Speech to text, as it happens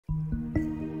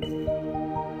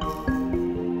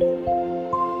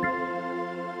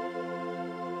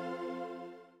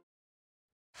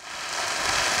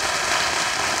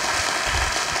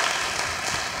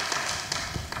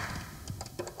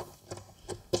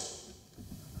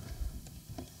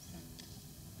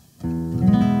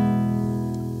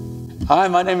Hi,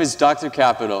 my name is Dr.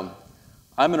 Capital.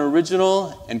 I'm an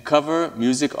original and cover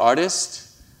music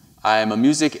artist. I'm a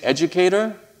music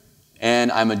educator,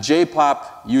 and I'm a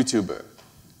J-pop YouTuber.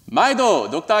 毎度、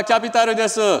Dr. Capital で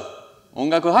す。音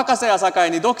楽博士やさか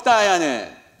いにドクターや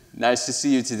ねん。Nice to see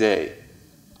you today.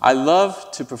 I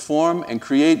love to perform and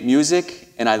create music,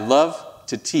 and I love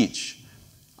to teach.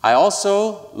 I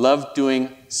also love doing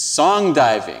song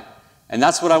diving, and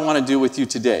that's what I want to do with you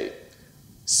today.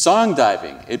 Song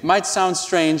diving. It might sound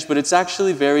strange, but it's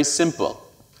actually very simple.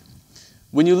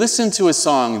 When you listen to a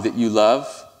song that you love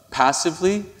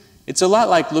passively, it's a lot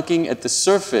like looking at the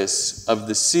surface of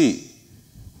the sea.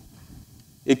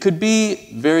 It could be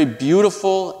very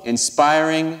beautiful,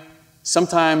 inspiring.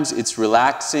 Sometimes it's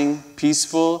relaxing,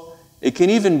 peaceful. It can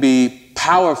even be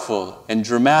powerful and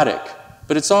dramatic,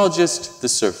 but it's all just the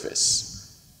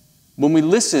surface. When we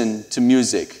listen to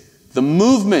music, the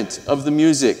movement of the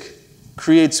music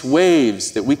creates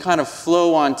waves that we kind of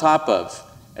flow on top of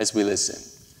as we listen.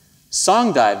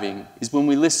 Song diving is when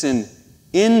we listen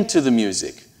into the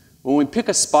music, when we pick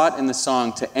a spot in the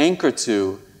song to anchor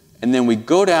to, and then we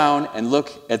go down and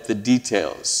look at the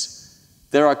details.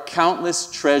 There are countless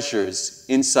treasures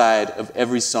inside of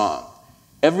every song.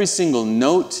 Every single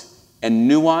note and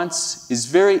nuance is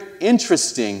very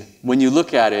interesting when you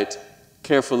look at it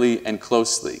carefully and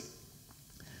closely.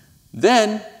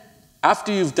 Then,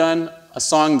 after you've done a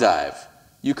song dive,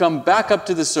 you come back up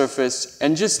to the surface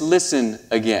and just listen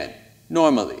again,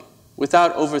 normally,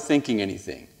 without overthinking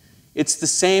anything. It's the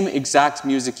same exact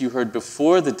music you heard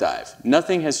before the dive.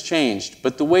 Nothing has changed,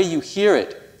 but the way you hear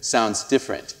it sounds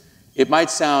different. It might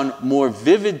sound more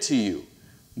vivid to you,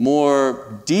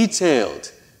 more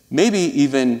detailed, maybe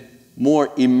even more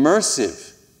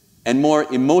immersive and more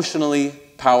emotionally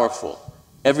powerful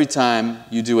every time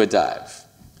you do a dive.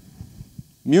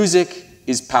 Music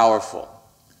is powerful.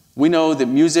 We know that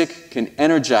music can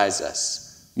energize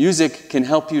us. Music can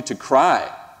help you to cry.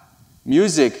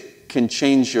 Music can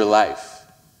change your life.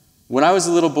 When I was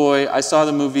a little boy, I saw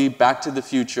the movie Back to the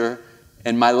Future,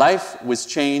 and my life was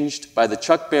changed by the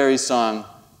Chuck Berry song,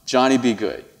 Johnny Be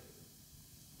Good.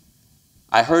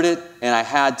 I heard it, and I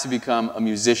had to become a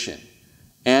musician.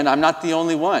 And I'm not the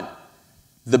only one.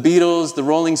 The Beatles, the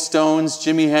Rolling Stones,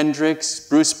 Jimi Hendrix,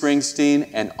 Bruce Springsteen,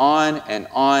 and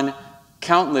on,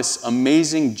 countless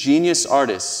amazing genius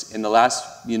artists in the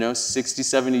last, 60,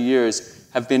 70 years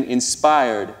have been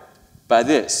inspired by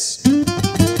this.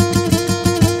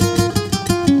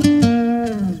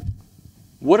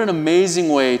 What an amazing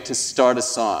way to start a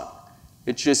song.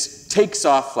 It just takes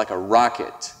off like a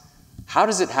rocket. How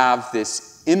does it have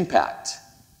this impact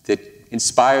that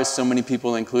inspires so many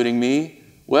people, including me?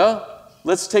 Well,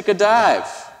 let's take a dive.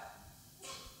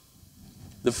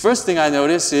 The first thing I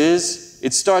notice is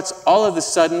it starts all of a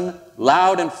sudden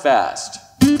loud and fast.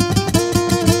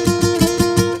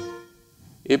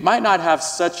 It might not have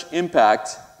such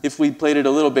impact if we played it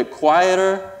a little bit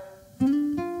quieter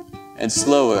and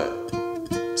slower.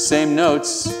 Same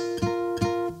notes,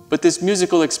 but this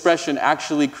musical expression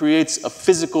actually creates a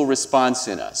physical response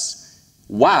in us.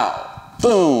 Wow,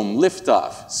 boom,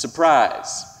 liftoff,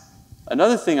 surprise.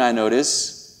 Another thing I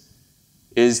notice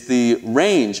is the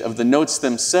range of the notes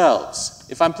themselves.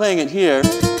 If I'm playing it here,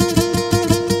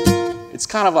 it's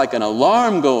kind of like an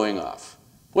alarm going off.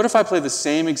 What if I play the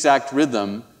same exact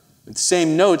rhythm with the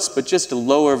same notes, but just a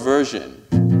lower version?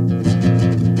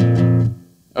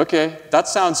 Okay, that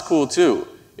sounds cool too.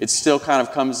 It still kind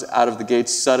of comes out of the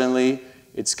gates suddenly.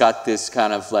 It's got this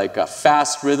kind of like a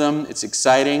fast rhythm. It's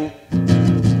exciting.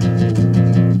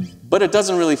 But it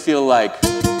doesn't really feel like,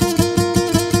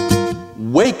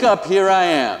 wake up, here I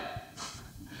am.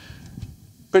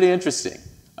 Pretty interesting.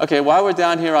 Okay, while we're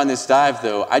down here on this dive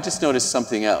though, I just noticed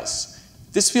something else.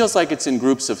 This feels like it's in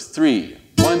groups of 3.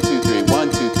 1, 2, 3,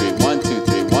 1, 2, 3, 1, 2,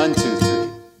 3, 1, 2, 3.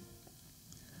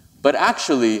 But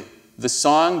actually, the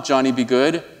song, Johnny Be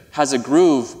Good, has a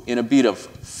groove in a beat of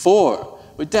 4.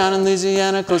 We're down in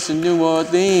Louisiana, close to New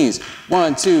Orleans.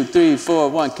 1, 2, 3, 4,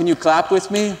 1. Can you clap with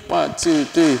me? 1, 2,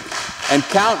 3. And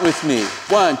count with me.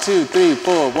 1, 2, 3,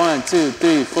 4, 1, 2,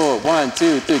 3, 4, 1,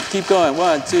 2, 3. Keep going.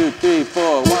 1, 2, 3,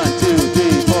 4, 1, 2,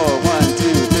 3, 4, 1,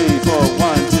 2, 3, 4,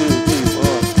 1, 2, 3,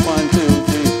 4, 1, 2,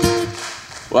 3.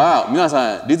 Wow, 皆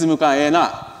さん、リズム感ええ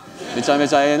な。めちゃめ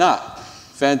ちゃええな。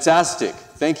Fantastic.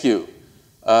 Thank you.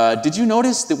 Did you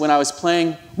notice that when I was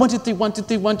playing 1, 2, 3, 1, 2,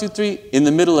 3, 1, 2, 3, in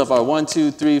the middle of our 1,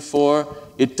 2, 3, 4,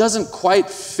 it doesn't quite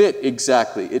fit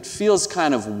exactly. It feels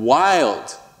kind of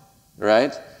wild,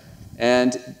 right?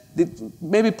 And it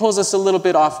maybe pulls us a little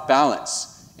bit off balance.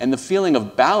 And the feeling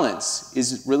of balance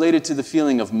is related to the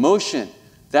feeling of motion.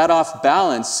 That off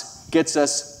balance gets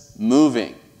us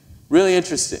moving. Really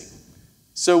interesting.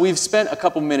 So we've spent a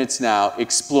couple minutes now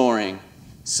exploring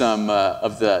some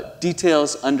of the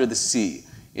details under the sea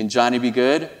in Johnny Be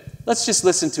Good. Let's just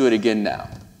listen to it again now.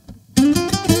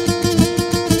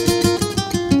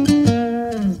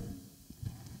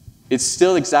 It's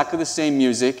still exactly the same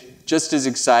music, just as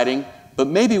exciting, but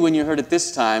maybe when you heard it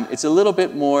this time, it's a little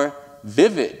bit more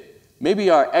vivid. Maybe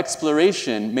our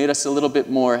exploration made us a little bit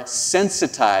more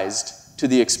sensitized to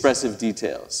the expressive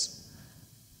details.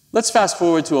 Let's fast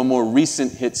forward to a more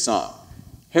recent hit song,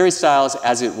 Harry Styles'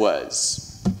 As It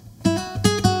Was.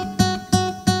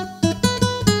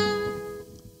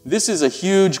 This is a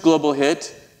huge global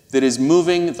hit that is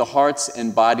moving the hearts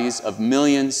and bodies of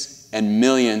millions and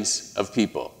millions of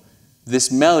people.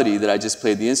 This melody that I just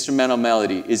played, the instrumental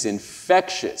melody, is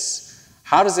infectious.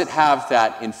 How does it have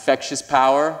that infectious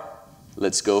power?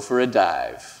 Let's go for a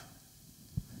dive.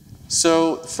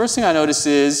 So the first thing I notice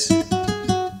is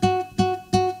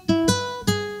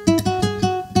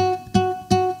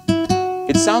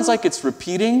it sounds like it's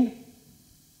repeating,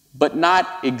 but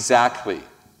not exactly,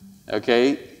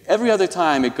 okay? Every other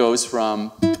time it goes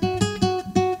from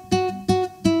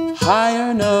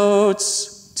higher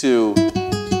notes to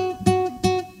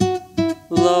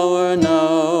lower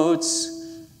notes.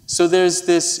 So there's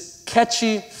this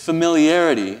catchy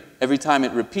familiarity every time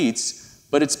it repeats,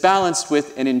 but it's balanced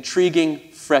with an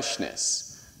intriguing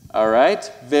freshness. All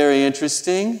right, very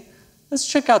interesting. Let's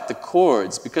check out the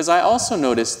chords, because I also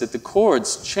noticed that the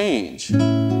chords change.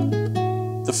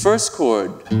 The first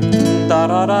chord, da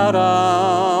da da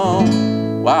da.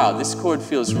 Wow, this chord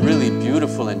feels really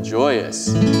beautiful and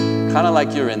joyous, kind of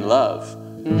like you're in love.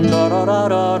 Da da da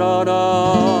da da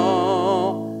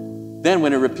da. Then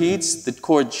when it repeats, the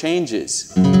chord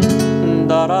changes.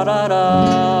 Da da da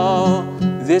da.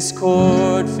 This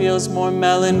chord feels more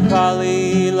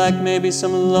melancholy, like maybe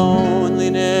some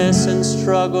loneliness and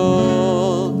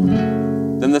struggle.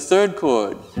 Then the third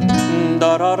chord,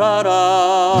 da da da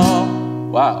da.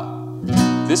 Wow,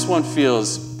 this one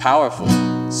feels powerful,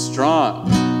 strong,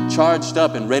 charged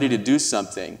up and ready to do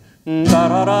something. Da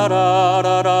da da da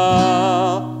da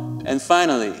da. And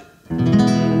finally,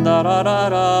 da da da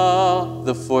da,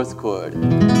 the fourth chord.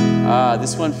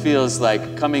 This one feels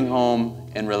like coming home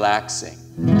and relaxing.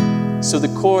 So the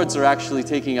chords are actually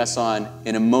taking us on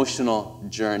an emotional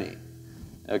journey,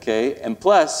 okay? And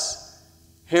plus,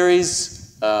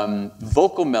 Harry's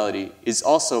vocal melody is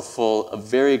also full of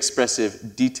very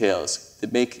expressive details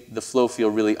that make the flow feel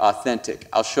really authentic.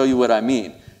 I'll show you what I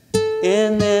mean.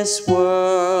 In this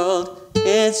world,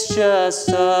 it's just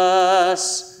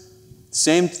us.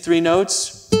 Same 3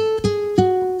 notes,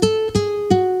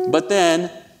 but then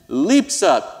leaps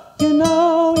up. You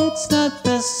know it's not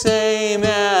the same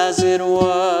as it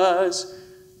was.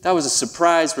 That was a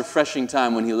surprise, refreshing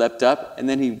time when he leapt up, and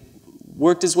then he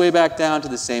worked his way back down to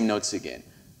the same notes again.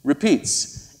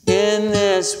 Repeats. In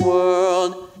this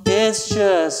world, it's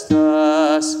just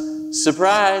us.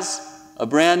 Surprise, a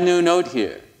brand new note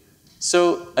here.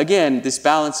 So again, this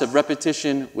balance of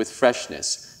repetition with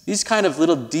freshness. These kind of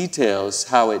little details,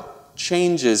 how it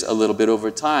changes a little bit over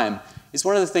time, is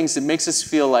one of the things that makes us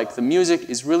feel like the music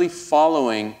is really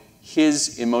following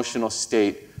his emotional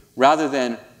state rather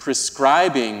than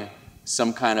prescribing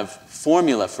some kind of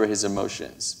formula for his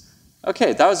emotions.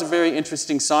 Okay, that was a very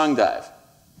interesting song dive.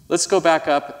 Let's go back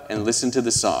up and listen to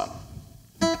the song.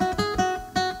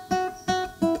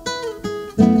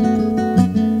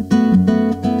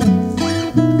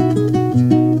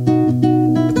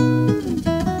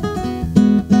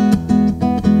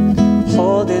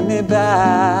 Holding me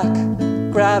back,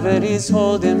 gravity's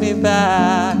holding me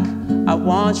back. I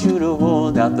want you to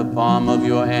hold out the palm of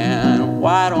your hand.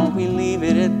 Why don't we leave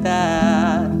it at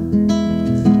that?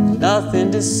 Nothing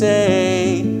to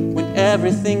say when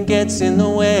everything gets in the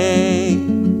way.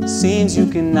 Seems you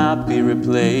cannot be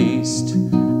replaced,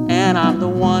 and I'm the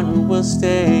one who will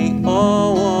stay.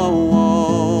 Oh, oh,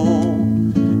 oh.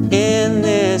 In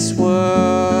this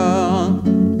world,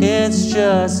 it's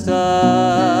just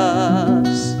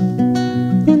us.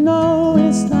 You know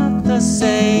it's not the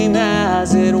same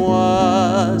as it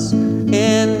was.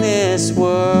 In this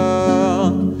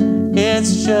world,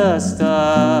 it's just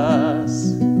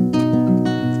us.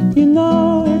 You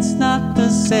know it's not the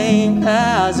same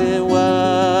as it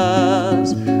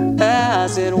was,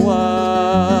 as it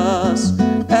was,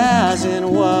 as as it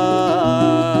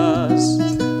was.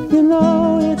 You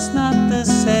know it's not the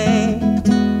same.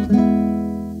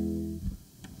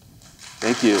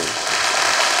 Thank you.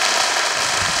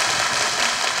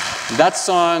 That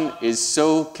song is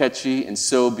so catchy and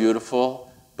so beautiful,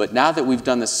 but now that we've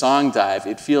done the song dive,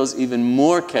 it feels even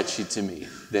more catchy to me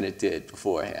than it did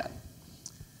beforehand.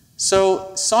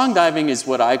 So song diving is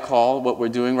what I call what we're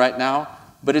doing right now,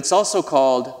 but it's also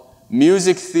called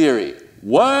music theory.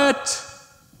 What?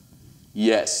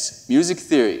 Yes, music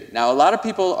theory. Now, a lot of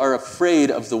people are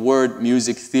afraid of the word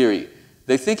music theory.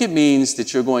 They think it means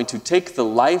that you're going to take the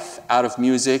life out of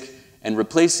music and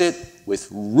replace it with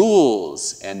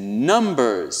rules and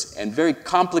numbers and very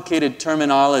complicated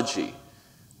terminology.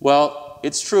 Well,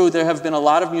 it's true, there have been a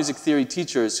lot of music theory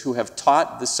teachers who have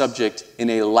taught the subject in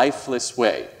a lifeless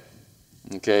way.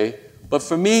 Okay? But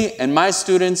for me and my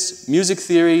students, music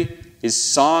theory is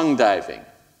song diving.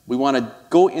 We want to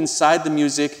go inside the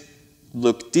music,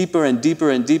 look deeper and deeper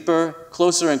and deeper,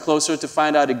 closer and closer to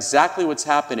find out exactly what's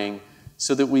happening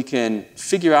so that we can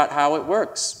figure out how it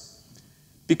works.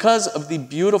 Because of the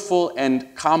beautiful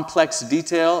and complex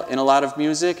detail in a lot of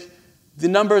music, the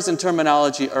numbers and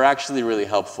terminology are actually really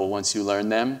helpful once you learn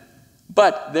them.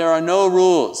 But there are no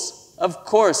rules. Of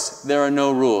course there are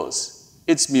no rules.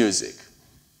 It's music.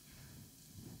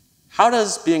 How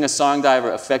does being a song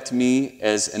diver affect me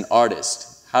as an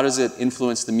artist? How does it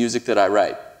influence the music that I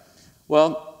write?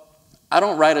 Well, I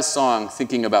don't write a song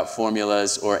thinking about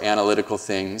formulas or analytical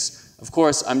things. Of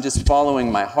course, I'm just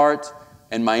following my heart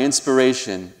and my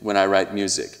inspiration when I write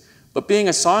music. But being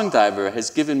a song diver has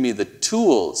given me the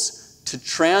tools to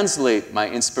translate my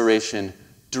inspiration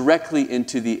directly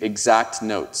into the exact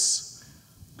notes.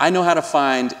 I know how to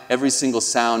find every single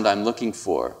sound I'm looking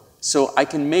for, so I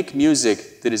can make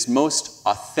music that is most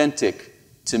authentic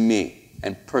to me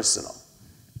and personal.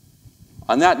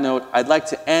 On that note, I'd like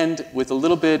to end with a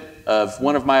little bit of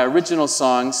one of my original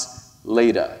songs,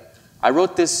 Leda. I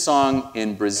wrote this song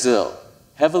in Brazil,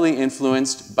 heavily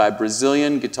influenced by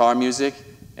Brazilian guitar music,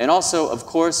 and also, of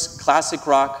course, classic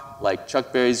rock like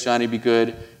Chuck Berry's Johnny B.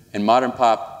 Good, and modern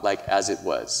pop like As It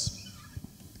Was.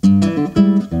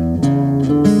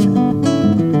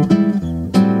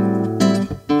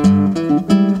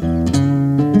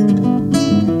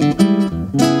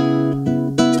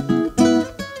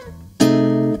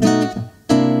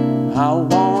 I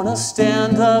wanna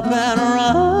stand up and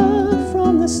run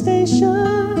from the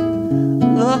station,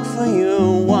 look for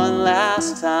you one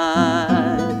last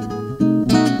time.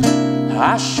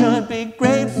 I should be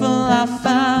grateful I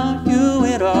found you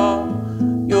at all,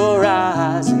 your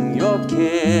eyes and your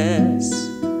kiss.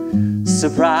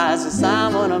 Surprises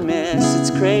I'm gonna miss,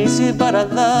 it's crazy but I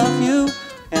love you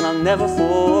and I'll never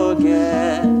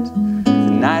forget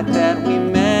the night that we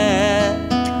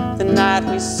met, the night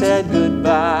we said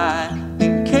goodbye,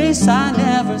 in case I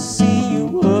never see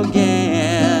you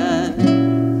again.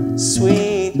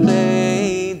 Sweet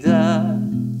Leda,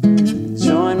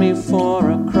 join me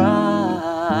for a cry.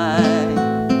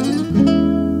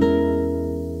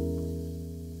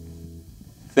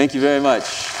 Thank you very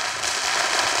much.